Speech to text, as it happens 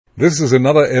This is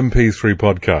another MP3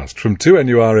 podcast from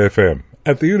 2NURFM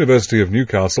at the University of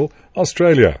Newcastle,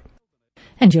 Australia.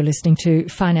 And you're listening to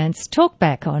Finance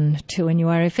Talkback on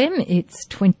 2NURFM. It's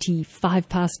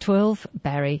 12:25.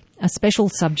 Barry, a special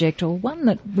subject, or one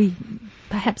that we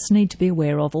perhaps need to be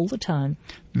aware of all the time.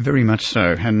 Very much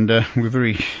so, and we're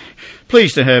very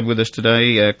pleased to have with us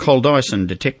today Col Dyson,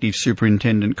 Detective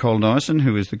Superintendent Col Dyson,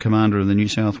 who is the commander of the New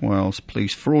South Wales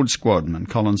Police Fraud Squad. And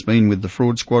Colin's been with the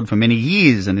Fraud Squad for many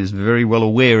years and is very well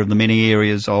aware of the many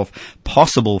areas of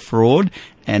possible fraud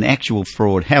and actual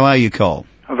fraud. How are you, Col?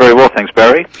 Very well, thanks,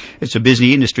 Barry. It's a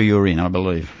busy industry you're in, I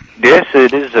believe. Yes,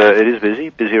 it is. It is busy.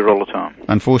 Busier all the time.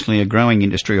 Unfortunately, a growing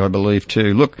industry, I believe,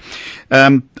 too. Look,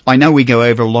 I know we go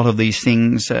over a lot of these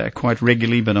things quite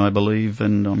regularly, but I believe,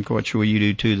 and I'm quite sure you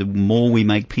do too, the more we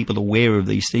make people aware of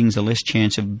these things, the less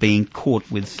chance of being caught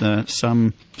with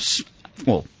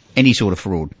any sort of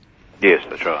fraud. Yes,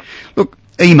 that's right. Look,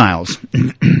 emails.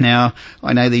 Now,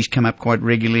 I know these come up quite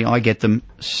regularly. I get them,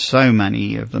 so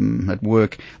many of them at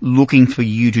work, looking for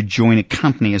you to join a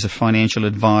company as a financial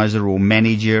advisor or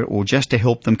manager, or just to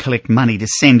help them collect money to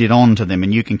send it on to them,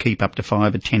 and you can keep up to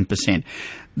 5 or 10%.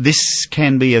 This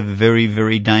can be a very,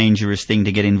 very dangerous thing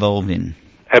to get involved in.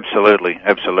 Absolutely,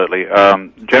 absolutely.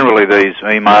 Generally these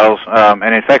emails,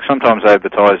 and in fact sometimes they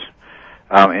advertise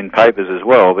in papers as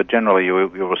well, but generally you'll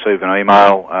receive an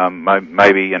email,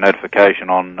 maybe a notification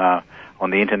on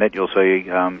the internet. You'll see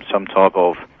some type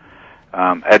of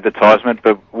advertisement,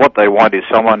 but what they want is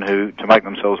someone who, to make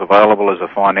themselves available as a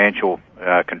financial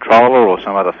controller or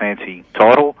some other fancy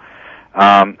title.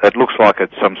 It looks like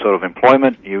it's some sort of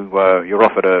employment. You're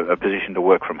offered a position to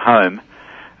work from home,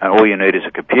 and all you need is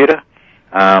a computer.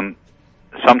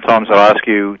 Sometimes they'll ask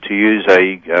you to use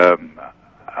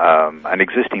an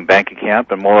existing bank account,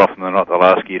 but more often than not they'll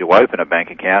ask you to open a bank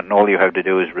account, and all you have to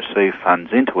do is receive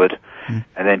funds into it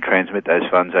and then transmit those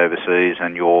funds overseas,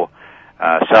 and your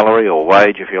salary or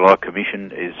wage, if you like,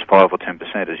 commission is 5 or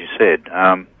 10%, as you said.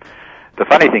 The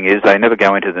funny thing is they never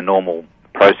go into the normal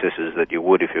processes that you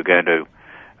would if you're going to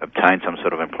obtain some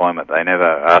sort of employment. They never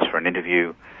ask for an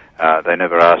interview. They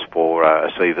never ask for a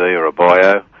CV or a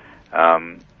bio.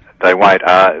 They won't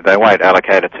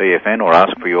allocate a TFN or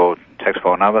ask for your tax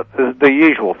file number. The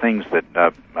usual things that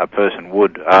a person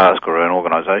would ask, or an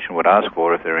organisation would ask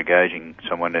for if they're engaging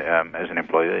someone as an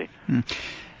employee.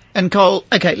 And Col,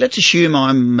 okay, let's assume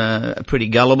I'm pretty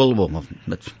gullible. Well,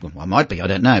 I might be, I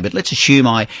don't know, but let's assume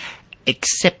I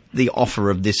accept the offer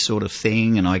of this sort of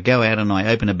thing, and I go out and I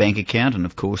open a bank account. And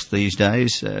of course these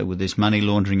days with this Money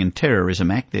Laundering and Terrorism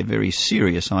Act, they're very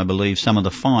serious. I believe some of the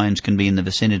fines can be in the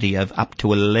vicinity of up to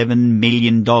 $11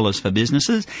 million for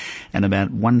businesses and about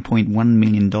 $1.1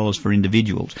 million for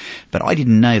individuals. But I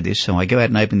didn't know this, so I go out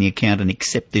and open the account and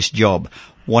accept this job.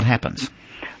 What happens?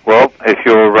 Well, if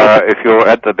you're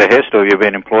at the behest or you've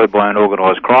been employed by an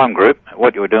organised crime group,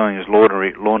 what you're doing is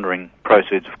laundering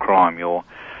proceeds of crime. You're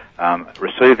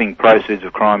receiving proceeds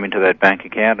of crime into that bank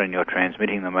account, and you're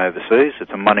transmitting them overseas.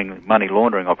 It's a money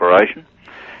laundering operation,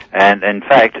 and in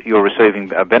fact you're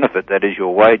receiving a benefit, that is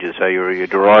your wages, so you're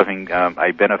deriving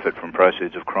a benefit from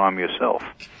proceeds of crime yourself.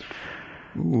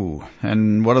 Ooh,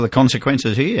 and what are the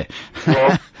consequences here?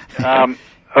 Well,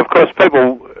 of course,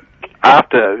 people,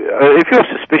 if you're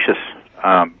suspicious,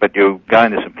 but you're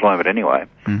going this employment anyway,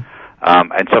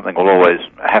 and something will always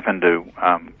happen to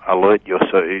alert you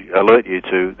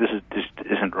to this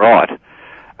isn't right.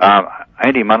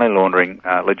 Anti-money laundering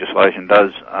legislation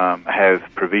does have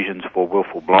provisions for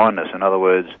willful blindness. In other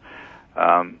words,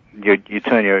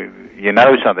 you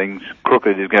know something's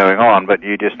crooked is going on, but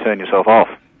you just turn yourself off.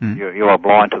 You are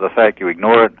blind to the fact. You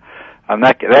ignore it, and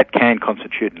that can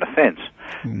constitute an offence.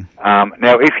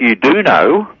 Now, if you do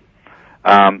know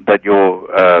that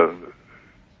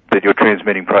you're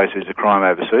transmitting proceeds of crime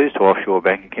overseas to offshore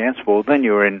bank accounts, well, then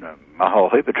you're in a whole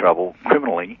heap of trouble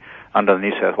criminally under the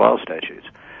New South Wales statutes.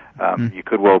 You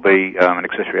could well be an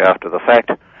accessory after the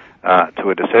fact to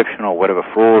a deception or whatever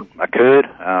fraud occurred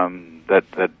that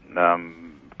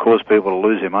caused people to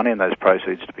lose their money and those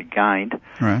proceeds to be gained.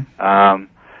 Right.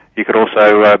 You could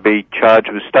also be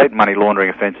charged with state money laundering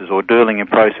offences or dealing in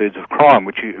proceeds of crime,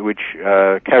 which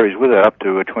carries with it up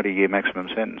to a 20-year maximum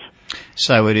sentence.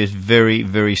 So it is very,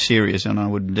 very serious, and I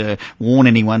would warn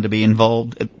anyone to be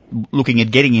involved, looking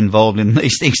at getting involved in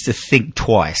these things, to think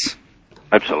twice.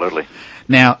 Absolutely.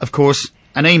 Now, of course,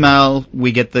 an email,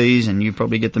 we get these, and you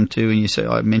probably get them too, and you say,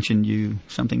 I mentioned you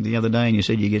something the other day, and you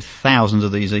said you get thousands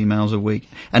of these emails a week.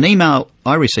 An email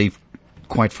I receive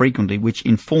quite frequently, which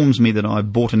informs me that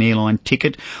I've bought an airline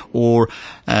ticket or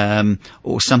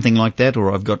something like that,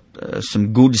 or I've got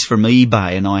some goods from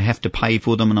eBay and I have to pay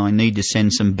for them and I need to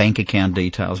send some bank account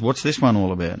details. What's this one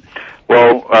all about?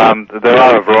 Well, there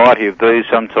are a variety of these.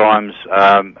 Sometimes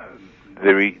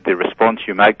the response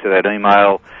you make to that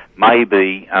email may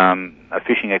be a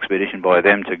phishing expedition by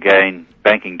them to gain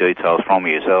banking details from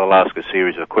you. So they'll ask a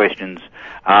series of questions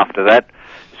after that,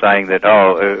 saying that,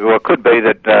 well, it could be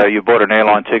that you bought an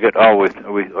airline ticket. I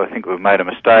think we've made a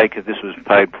mistake. This was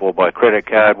paid for by credit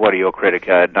card. What are your credit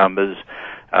card numbers?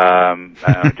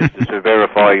 Just to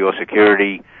verify your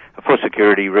security. For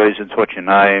security reasons, what's your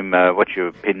name, what's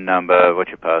your PIN number, what's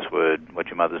your password, what's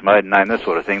your mother's maiden name, that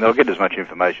sort of thing. They'll get as much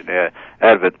information out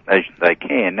of it as they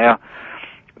can. Now,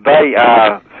 they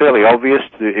are fairly obvious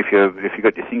if you've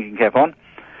got your thinking cap on.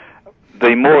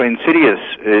 The more insidious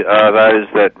are those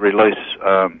that release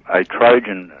a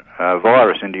Trojan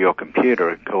virus into your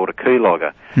computer called a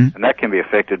keylogger, and that can be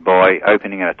affected by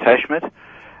opening an attachment.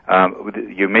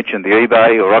 You mentioned the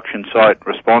eBay or auction site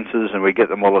responses, and we get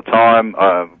them all the time.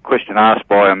 Question asked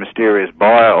by a mysterious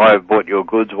buyer, I have bought your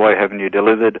goods, why haven't you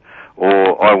delivered?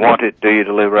 Or, I want it, do you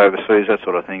deliver overseas? That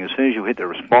sort of thing. As soon as you hit the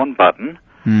respond button,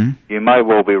 you may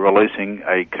well be releasing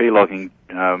a keylogging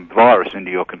virus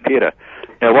into your computer.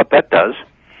 Now, what that does,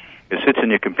 it sits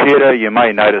in your computer. You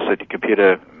may notice that your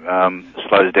computer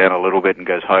slows down a little bit and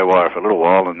goes haywire for a little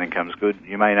while and then comes good.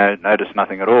 You may notice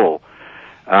nothing at all.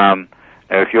 Now,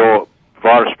 if your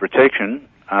virus protection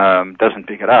doesn't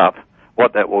pick it up,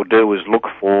 what that will do is look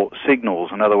for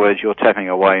signals. In other words, you're tapping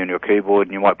away on your keyboard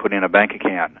and you might put in a bank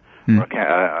account, or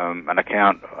an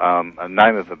account, a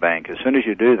name of the bank. As soon as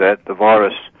you do that, the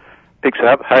virus picks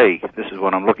up, hey, this is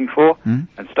what I'm looking for, and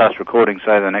starts recording,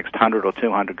 say, the next 100 or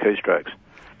 200 keystrokes.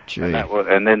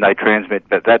 And then they transmit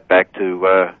that back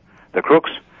to the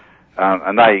crooks,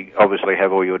 and they obviously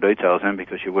have all your details in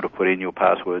because you would have put in your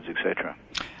passwords, etc.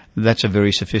 That's a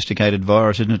very sophisticated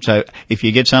virus, isn't it? So if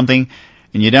you get something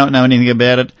and you don't know anything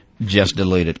about it, just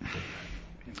delete it.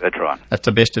 That's right. That's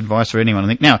the best advice for anyone, I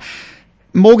think. Now,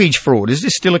 mortgage fraud, is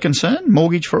this still a concern,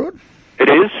 mortgage fraud? It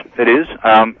is.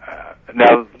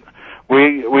 Now,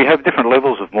 we have different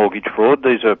levels of mortgage fraud.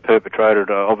 These are perpetrated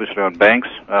obviously on banks,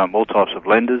 all types of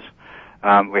lenders.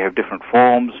 We have different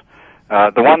forms.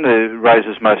 The one that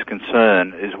raises most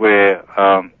concern is where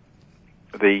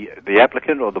the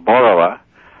applicant or the borrower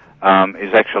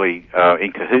is actually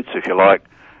in cahoots, if you like,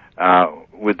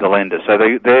 with the lender. So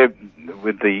they're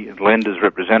with the lender's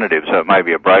representative. So it may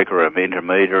be a broker or an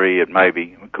intermediary. It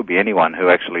could be anyone who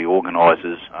actually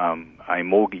organises a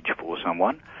mortgage for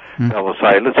someone. They will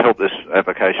say, let's help this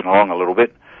application along a little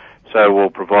bit. So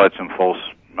we'll provide some false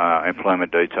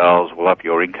employment details. We'll up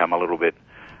your income a little bit.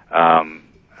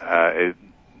 That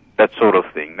sort of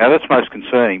thing. Now that's most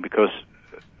concerning because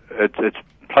it's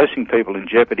placing people in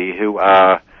jeopardy who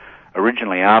are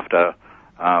originally after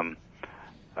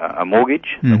a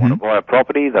mortgage. They want to buy a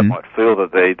property. They might feel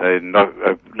that they're not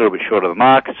a little bit short of the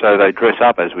mark, so they dress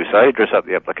up, as we say, dress up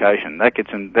the application. That gets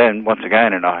them then, once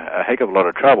again, in a heck of a lot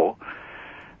of trouble.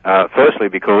 Firstly,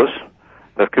 because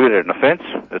they've committed an offence.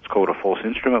 It's called a false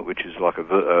instrument, which is like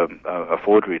a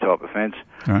forgery type offence,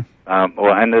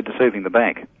 and they're deceiving the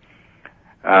bank.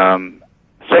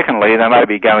 Secondly, they may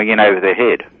be going in over their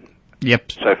head.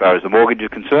 Yep. So far as the mortgage is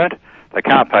concerned, they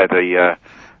can't pay the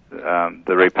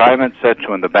repayments. That's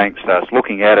when the bank starts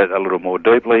looking at it a little more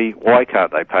deeply. Why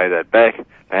can't they pay that back?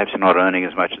 Perhaps they're not earning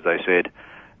as much as they said.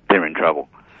 They're in trouble.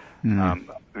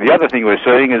 The other thing we're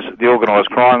seeing is the organised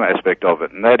crime aspect of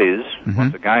it, and that is,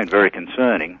 once again, very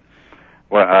concerning.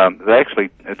 Well,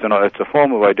 it's a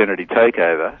form of identity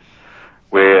takeover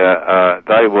where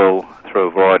they will, through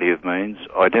a variety of means,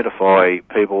 identify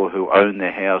people who own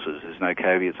their houses. There's no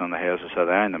caveats on the houses, so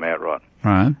they own them outright.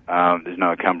 Right. There's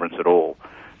no encumbrance at all.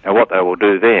 Now, what they will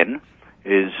do then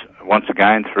is, once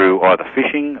again, through either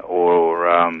phishing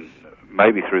or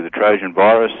maybe through the Trojan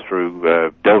virus,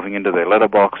 through delving into their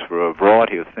letterbox for a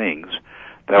variety of things,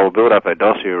 they will build up a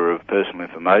dossier of personal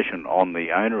information on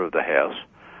the owner of the house,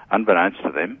 unbeknownst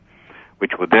to them,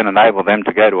 which would then enable them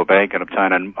to go to a bank and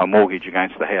obtain a mortgage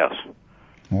against the house.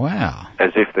 Wow.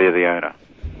 As if they're the owner.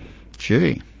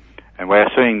 Gee. And we're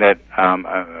seeing that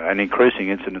an increasing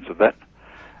incidence of that.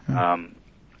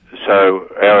 So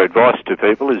our advice to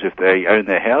people is if they own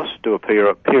their house, do a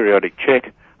periodic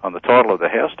check on the title of the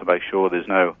house to make sure there's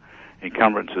no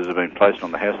encumbrances have been placed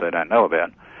on the house they don't know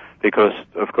about, because,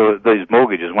 of course, these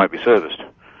mortgages won't be serviced.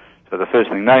 So the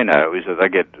first thing they know is that they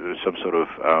get some sort of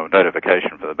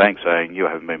notification from the bank saying you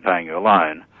haven't been paying your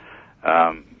loan.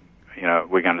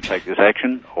 We're going to take this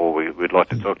action, or we'd like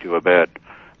to talk to you about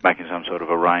making some sort of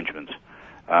arrangements.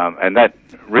 And that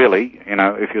really,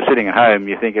 if you're sitting at home,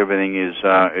 you think everything is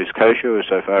kosher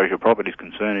so far as your property is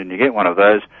concerned, and you get one of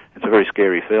those, it's a very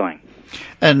scary feeling.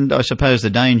 And I suppose the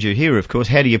danger here, of course,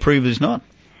 how do you prove it's not?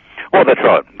 Well, that's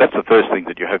right. That's the first thing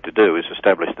that you have to do, is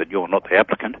establish that you're not the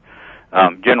applicant.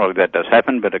 Generally that does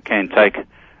happen, but it can take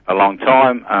a long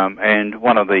time, and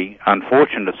one of the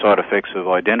unfortunate side effects of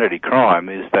identity crime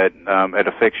is that it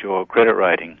affects your credit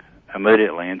rating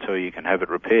immediately until you can have it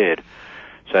repaired.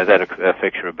 So that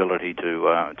affects your ability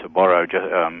to borrow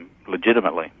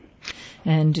legitimately.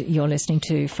 And you're listening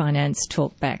to Finance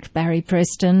Talkback. Barry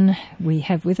Preston, we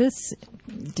have with us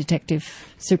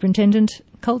Detective Superintendent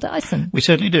Col Dyson. We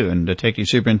certainly do, and Detective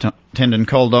Superintendent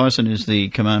Col Dyson is the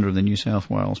commander of the New South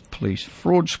Wales Police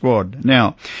Fraud Squad.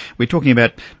 Now, we're talking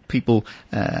about people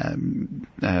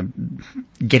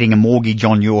getting a mortgage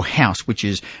on your house, which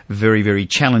is very, very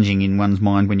challenging in one's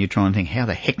mind when you try and think, how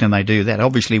the heck can they do that?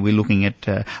 Obviously, we're looking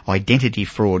at identity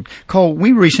fraud. Col,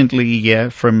 we recently,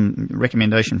 from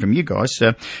recommendation from you guys,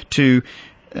 to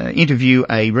interview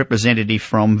a representative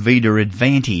from Vida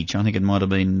Advantage. I think it might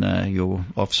have been your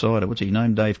offsider. What's his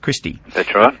name? Dave Christie.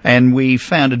 That's right. And we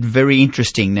found it very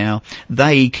interesting. Now,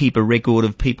 they keep a record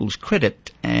of people's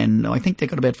credit, and I think they've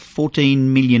got about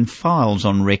 14 million files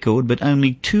on record, but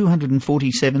only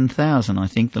 247,000, I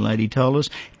think the lady told us,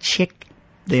 check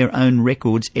their own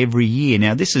records every year.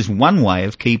 Now, this is one way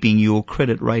of keeping your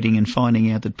credit rating and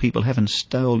finding out that people haven't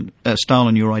stolen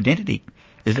your identity.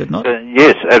 Is it not?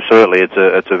 Yes, absolutely.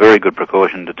 It's a very good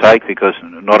precaution to take, because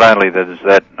not only does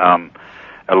that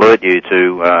alert you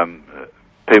to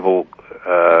people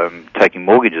taking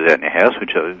mortgages out in your house,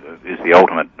 which is the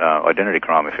ultimate identity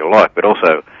crime, if you like, but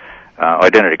also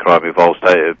identity crime involves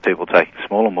people taking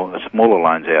smaller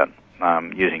loans out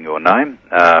using your name,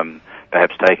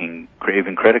 perhaps taking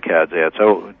even credit cards out.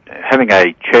 So having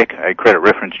a credit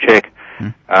reference check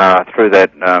through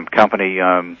that company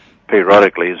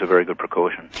periodically is a very good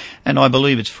precaution. And I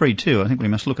believe it's free too. I think we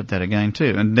must look at that again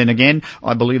too. And then again,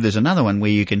 I believe there's another one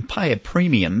where you can pay a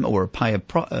premium or pay a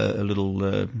little,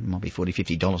 might be $40,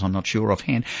 $50, I'm not sure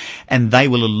offhand, and they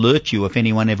will alert you if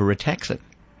anyone ever attacks it.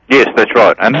 Yes, that's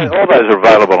right. And all those are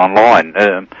available online.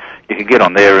 You can get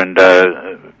on there and,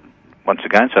 once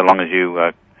again, so long as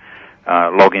you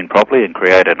log in properly and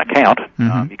create an account,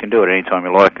 you can do it any time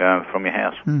you like from your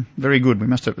house. Very good. We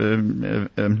must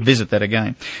visit that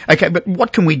again. Okay, but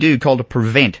what can we do, Col, to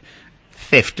prevent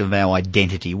theft of our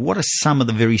identity? What are some of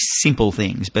the very simple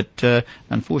things? But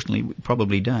unfortunately, we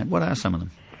probably don't. What are some of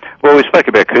them? Well, we spoke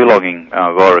about coup-logging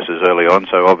viruses early on,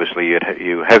 so obviously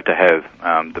you have to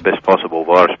have the best possible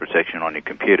virus protection on your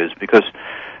computers, because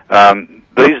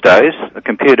these days a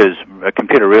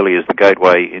computer really is the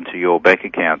gateway into your bank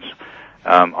accounts.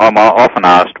 I'm often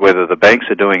asked whether the banks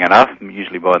are doing enough,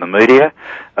 usually by the media.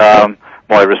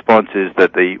 My response is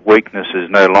that the weakness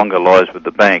no longer lies with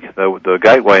the bank. The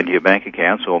gateway into your bank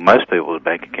accounts, or most people's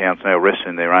bank accounts, now rests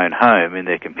in their own home, in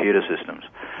their computer systems.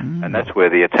 And that's where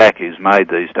the attack is made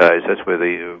these days. That's where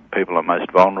the people are most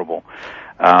vulnerable.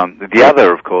 The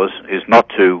other, of course, is not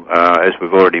to, as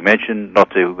we've already mentioned,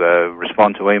 not to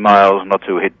respond to emails, not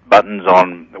to hit buttons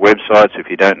on websites if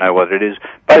you don't know what it is.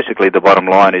 Basically, the bottom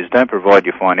line is don't provide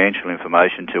your financial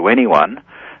information to anyone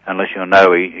unless you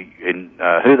know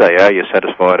who they are, you're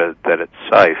satisfied that it's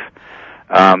safe.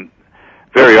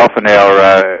 Very often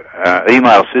our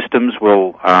email systems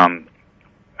will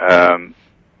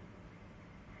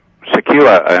secure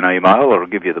an email, or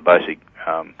give you the basic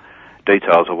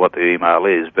details of what the email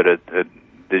is, but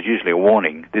there's usually a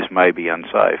warning, this may be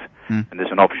unsafe, and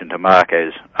there's an option to mark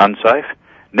as unsafe.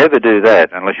 Never do that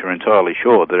unless you're entirely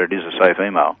sure that it is a safe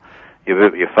email.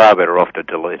 You're far better off to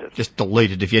delete it. Just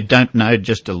delete it. If you don't know,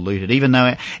 just delete it. Even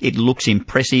though it looks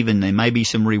impressive and there may be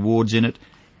some rewards in it,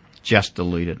 just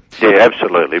delete it. Yeah,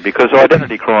 absolutely, because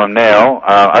identity crime now,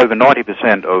 over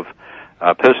 90% of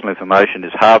personal information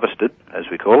is harvested, as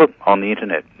we call it, on the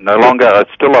internet. No longer,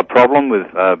 it's still a problem with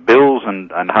bills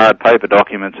and hard paper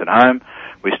documents at home.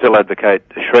 We still advocate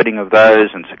the shredding of those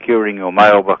and securing your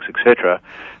mailbox, etc.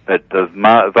 But the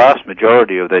vast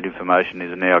majority of that information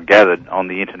is now gathered on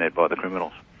the internet by the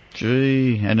criminals.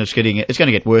 Gee, and it's going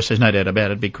to get worse. There's no doubt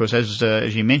about it, because as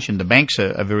you mentioned, the banks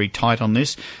are very tight on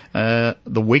this. The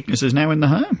weakness is now in the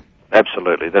home.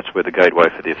 Absolutely, that's where the gateway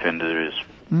for the offender is.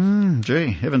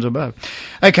 Gee, heavens above.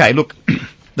 Okay, look,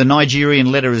 the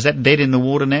Nigerian letter, is that dead in the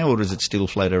water now, or does it still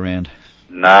float around?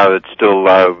 No, it's still,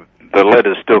 the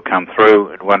letters still come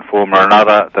through in one form or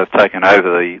another. They've taken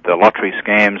over the lottery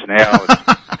scams now.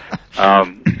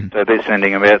 So they're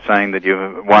sending them out saying that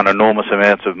you've won enormous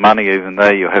amounts of money even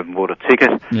though you haven't bought a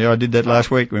ticket. Yeah, I did that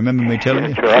last week. Remember me telling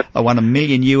you? That's right. I won $1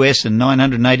 million US and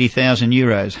 980,000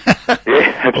 euros.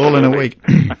 Yeah, all in a week.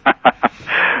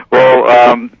 Well,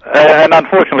 and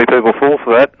unfortunately people fall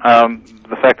for that.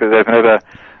 The fact that they've never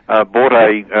bought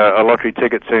a lottery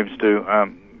ticket seems to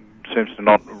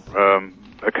not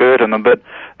occur to them. But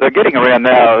they're getting around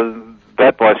now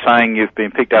that by saying you've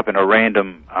been picked up in a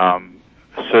random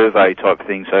survey type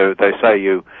thing. So they say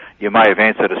you may have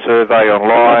answered a survey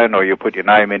online, or you put your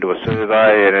name into a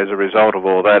survey, and as a result of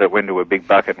all that, it went to a big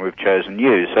bucket and we've chosen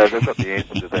you. So they've got the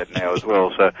answer to that now as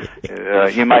well. So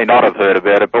you may not have heard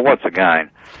about it, but once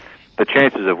again, the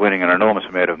chances of winning an enormous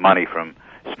amount of money from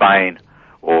Spain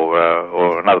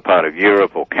or another part of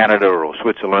Europe or Canada or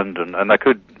Switzerland, and they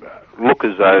could look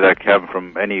as though they come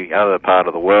from any other part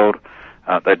of the world.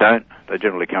 They don't. They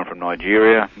generally come from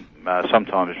Nigeria,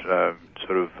 sometimes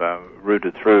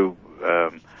routed through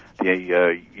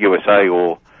the USA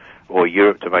or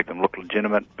Europe to make them look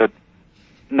legitimate. But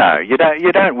no, you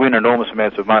don't win enormous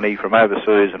amounts of money from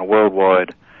overseas in a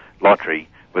worldwide lottery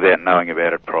without knowing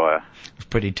about it prior. It's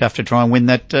pretty tough to try and win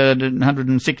that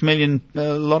 106 million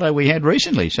lotto we had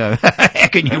recently. So how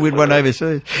can you win one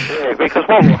overseas? Yeah, because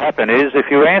what will happen is if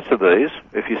you answer these,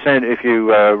 if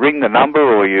you ring the number,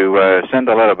 or you send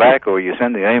a letter back, or you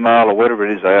send the email, or whatever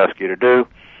it is they ask you to do,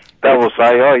 they will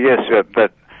say, oh yes,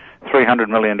 that $300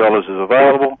 million is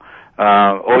available.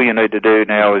 All you need to do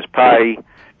now is pay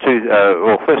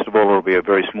well, first of all, it'll be a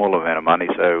very small amount of money,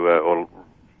 so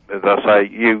they'll say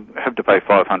you have to pay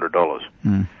 $500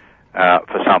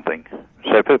 for something.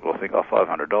 So people will think, oh,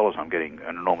 $500, I'm getting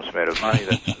an enormous amount of money,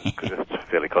 because it's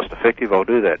fairly cost effective, I'll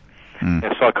do that.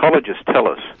 Now, psychologists tell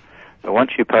us that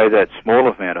once you pay that small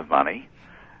amount of money,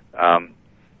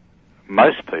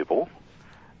 most people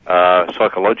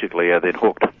psychologically are then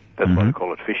hooked. That's why they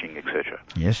call it phishing, etc.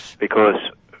 Yes. Because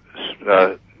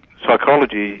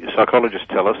psychologists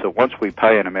tell us that once we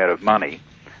pay an amount of money,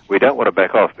 we don't want to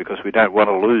back off because we don't want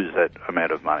to lose that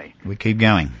amount of money. We keep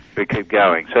going.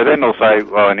 So then they'll say,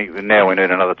 well, now we need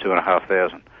another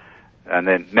 2,500, and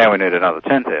then now we need another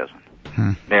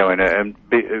 10,000. Now and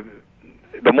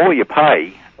the more you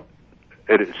pay,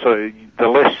 so the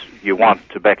less you want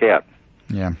to back out.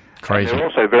 Yeah, crazy. And they're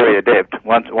also very adept.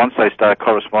 Once they start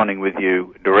corresponding with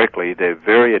you directly, they're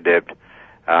very adept.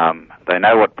 They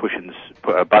know what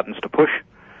buttons to push.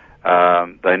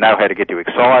 They know how to get you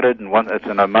excited, and it's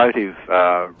an emotive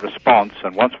response,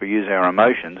 and once we use our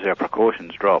emotions, our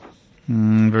precautions drop.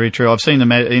 Very true. I've seen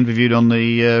them interviewed on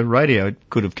the radio. It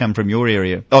could have come from your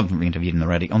area. Oh, interviewed on the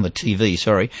radio, on the TV,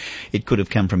 sorry. It could have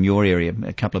come from your area,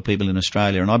 a couple of people in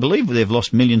Australia, and I believe they've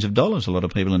lost millions of dollars, a lot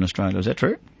of people in Australia. Is that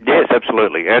true? Yes,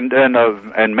 absolutely. And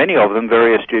many of them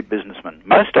very astute businessmen.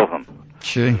 Most of them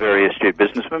very astute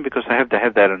businessmen, because they have to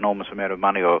have that enormous amount of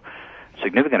money or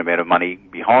significant amount of money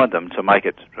behind them to make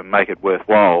it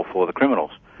worthwhile for the criminals.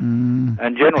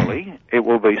 And generally, it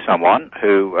will be someone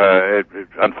who,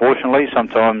 unfortunately,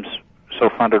 sometimes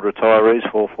self-funded retirees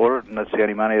fall for it, and that's the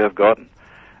only money they've got.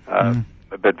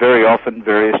 But very often,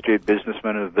 very astute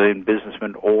businessmen have been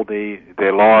businessmen all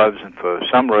their lives, and for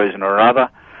some reason or another,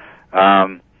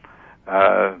 a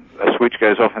switch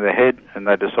goes off in their head, and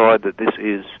they decide that this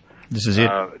is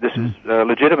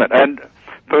legitimate.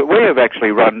 But we have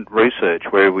actually run research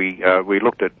where we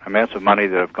looked at amounts of money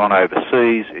that have gone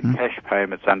overseas in cash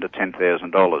payments under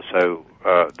 $10,000. So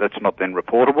that's not then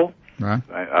reportable to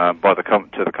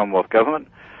the Commonwealth Government,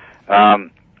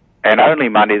 and only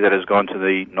money that has gone to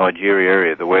the Nigeria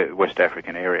area, the West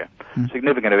African area.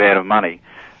 Significant amount of money.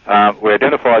 We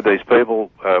identified these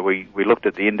people. We looked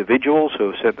at the individuals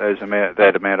who have sent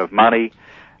that amount of money,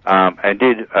 and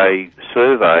did a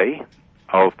survey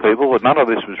of people. None of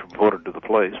this was reported to the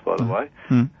police, by the way.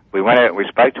 We went out and we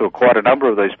spoke to quite a number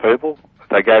of these people.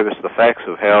 They gave us the facts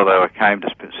of how they came to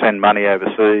send money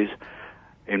overseas.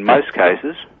 In most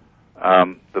cases,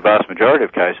 the vast majority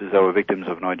of cases, they were victims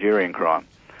of Nigerian crime.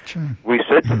 We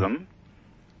said to them,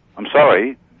 I'm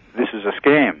sorry, this is a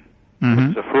scam. This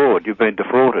is a fraud. You've been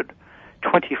defrauded.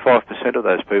 25% of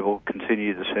those people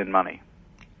continue to send money.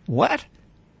 What?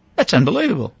 That's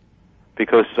unbelievable.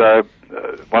 Because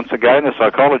once again, the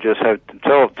psychologists have to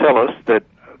tell us that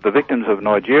the victims of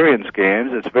Nigerian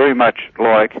scams, it's very much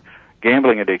like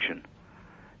gambling addiction.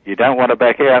 You don't want to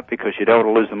back out because you don't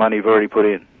want to lose the money you've already put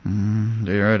in.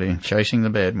 They're already chasing the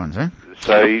bad ones, eh?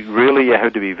 So really you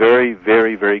have to be very,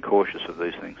 very, very cautious of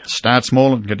these things. Start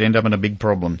small and could end up in a big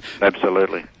problem.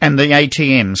 Absolutely. And the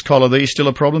ATMs, Col, are these still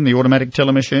a problem, the automatic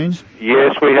teller machines?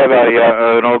 Yes, we have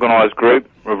an organised group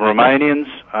of Romanians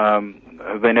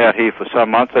have been out here for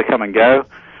some months. They come and go.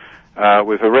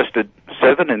 We've arrested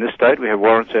 7 in this state. We have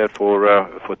warrants out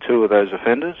for 2 of those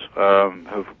offenders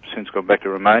who've since gone back to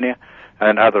Romania,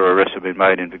 and other arrests have been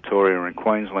made in Victoria and in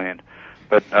Queensland.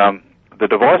 But the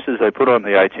devices they put on the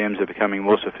ATMs are becoming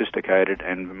more sophisticated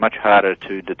and much harder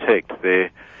to detect.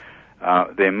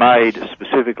 They're made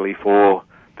specifically for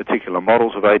particular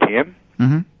models of ATM.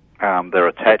 Mm-hmm. They're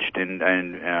attached in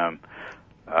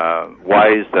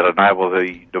ways that enable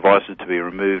the devices to be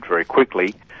removed very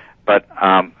quickly. But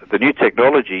the new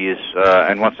technology is,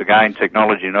 and once again,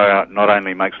 technology not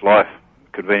only makes life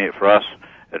convenient for us,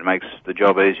 it makes the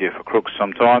job easier for crooks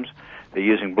sometimes. They're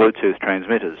using Bluetooth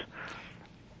transmitters.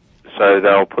 So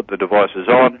they'll put the devices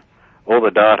on, all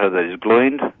the data that is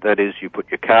gleaned, that is, you put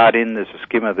your card in, there's a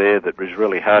skimmer there that is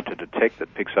really hard to detect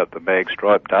that picks up the magnetic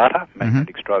stripe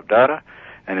data,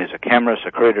 and there's a camera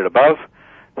secreted above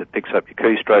that picks up your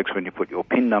keystrokes when you put your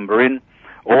PIN number in.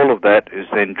 All of that is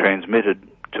then transmitted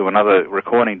to another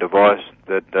recording device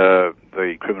that the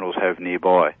criminals have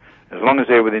nearby. As long as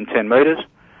they're within 10 metres,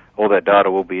 all that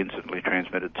data will be instantly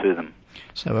transmitted to them.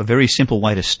 So a very simple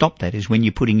way to stop that is when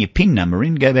you're putting your PIN number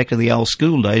in, go back to the old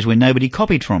school days when nobody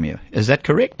copied from you. Is that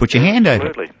correct? Put your hand over it.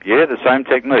 Absolutely. Yeah, the same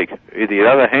technique. Either your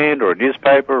other hand or a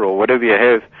newspaper or whatever you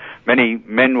have. Many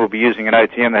men will be using an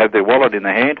ATM. They have their wallet in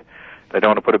their hand. They don't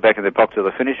want to put it back in their pocket till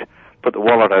they finish. Put the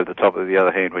wallet over the top of the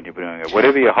other hand when you're doing it.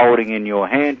 Whatever you're holding in your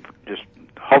hand, just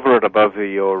hover it above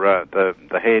your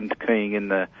the hand keying in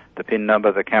the PIN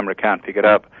number. The camera can't pick it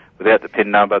up. Without the PIN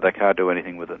number, they can't do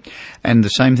anything with it. And the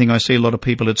same thing I see a lot of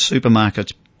people at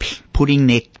supermarkets putting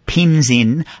their pins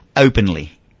in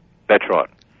openly. That's right.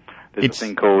 There's a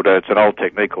thing called, it's an old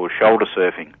technique called shoulder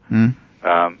surfing.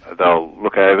 They'll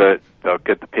look over it, they'll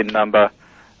get the PIN number,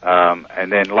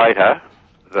 and then later,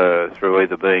 through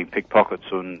either being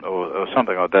pickpockets or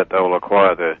something like that, they'll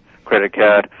acquire the credit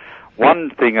card.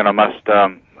 One thing, and I must...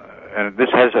 and this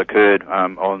has occurred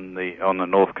on the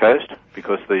north coast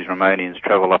because these Romanians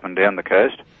travel up and down the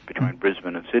coast between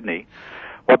Brisbane and Sydney.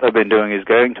 What they've been doing is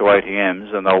going to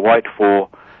ATMs and they'll wait for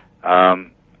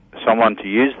someone to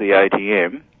use the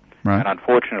ATM, right. And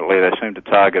unfortunately they seem to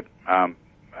target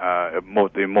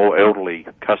the more elderly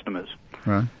customers.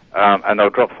 Right. And they'll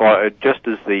drop just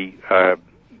as the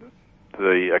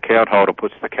account holder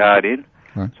puts the card in,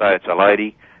 right. Say it's a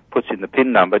lady, puts in the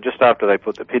PIN number. Just after they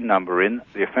put the PIN number in,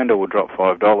 the offender will drop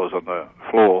 $5 on the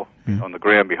floor, on the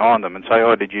ground behind them, and say,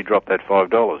 "Oh, did you drop that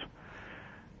 $5?"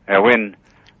 Now, when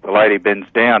the lady bends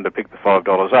down to pick the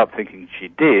 $5 up, thinking she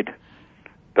did,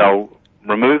 they'll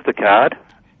remove the card,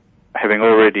 having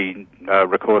already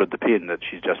recorded the PIN that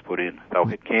she's just put in. They'll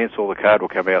hit cancel, the card will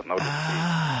come out, and they'll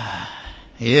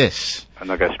yes. And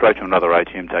they'll go straight to another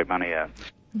ATM, take money out.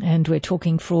 And we're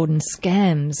talking fraud and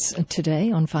scams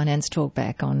today on Finance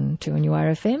Talkback on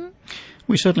 2NURFM.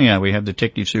 We certainly are. We have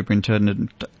Detective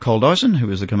Superintendent Col Dyson, who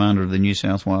is the commander of the New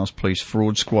South Wales Police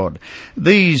Fraud Squad.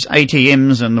 These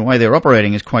ATMs and the way they're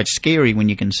operating is quite scary when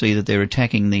you can see that they're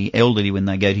attacking the elderly when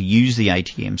they go to use the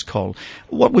ATMs, Col.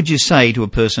 What would you say to a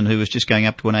person who is just going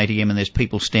up to an ATM and there's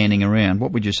people standing around?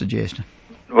 What would you suggest?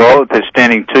 Well, if they're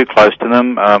standing too close to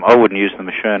them, I wouldn't use the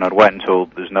machine. I'd wait until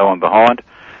there's no one behind.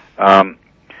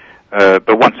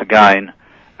 But once again,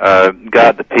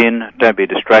 guard the PIN. Don't be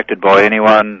distracted by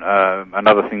anyone.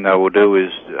 Another thing they will do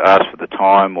is ask for the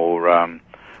time or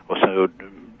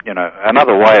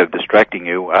another way of distracting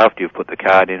you after you've put the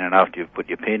card in and after you've put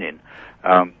your PIN in.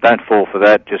 Don't fall for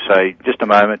that. Just say, just a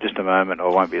moment,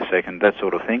 or won't be a second, that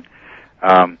sort of thing.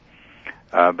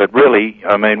 But really,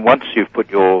 I mean, once you've put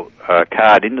your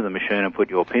card into the machine and put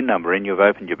your PIN number in, you've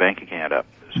opened your bank account up.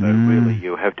 So really,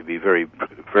 you have to be very,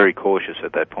 very cautious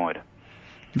at that point.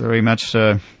 Very much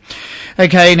so.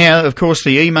 Okay, now, of course,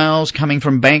 the emails coming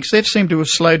from banks, they've seemed to have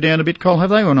slowed down a bit, Col, have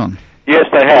they, or not? Yes,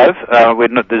 they have.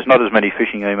 There's not as many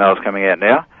phishing emails coming out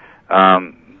now.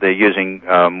 They're using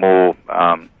more,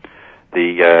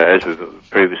 as we've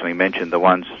previously mentioned, the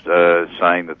ones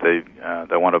saying that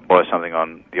they want to buy something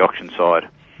on the auction side,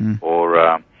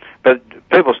 but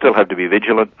people still have to be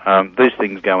vigilant. These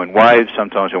things go in waves.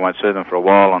 Sometimes you won't see them for a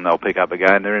while and they'll pick up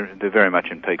again. They're very much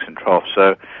in peaks and troughs.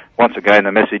 So once again,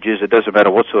 the message is it doesn't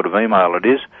matter what sort of email it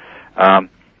is.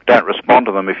 Don't respond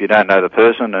to them if you don't know the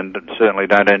person, and certainly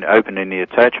don't open any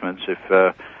attachments if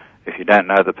you don't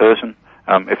know the person.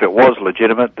 If it was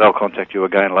legitimate, they'll contact you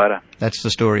again later. That's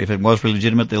the story. If it was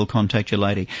legitimate, they'll contact you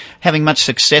later. Having much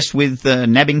success with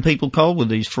nabbing people, Col, with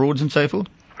these frauds and so forth?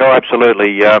 Oh,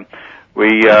 absolutely.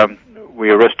 We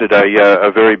arrested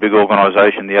a very big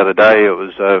organisation the other day. It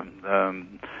was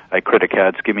a credit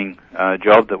card skimming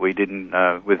job that we didn't.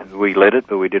 We led it,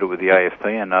 but we did it with the AFP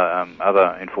and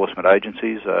other enforcement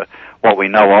agencies. What we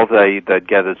know of, they'd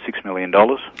gathered $6 million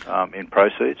in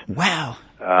proceeds. Wow.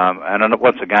 And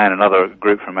once again, another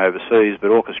group from overseas, but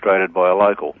orchestrated by a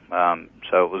local.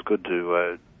 So it was good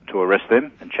to arrest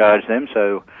them and charge them.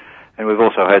 So And we've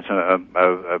also had some,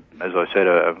 as I said,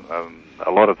 a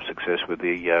lot of success with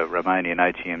the Romanian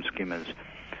ATM skimmers.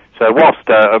 So whilst,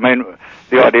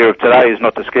 the idea of today is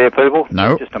not to scare people,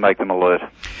 no, just to make them alert.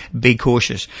 Be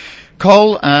cautious.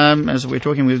 Cole, as we're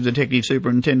talking with Detective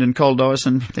Superintendent Cole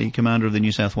Dyson, the commander of the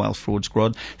New South Wales Fraud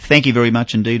Squad, thank you very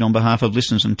much indeed on behalf of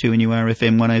listeners on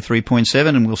 2NURFM 103.7,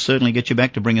 and we'll certainly get you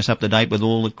back to bring us up to date with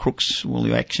all the crooks, all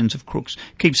the actions of crooks.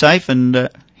 Keep safe and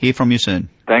hear from you soon.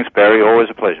 Thanks, Barry. Always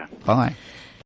a pleasure. Bye.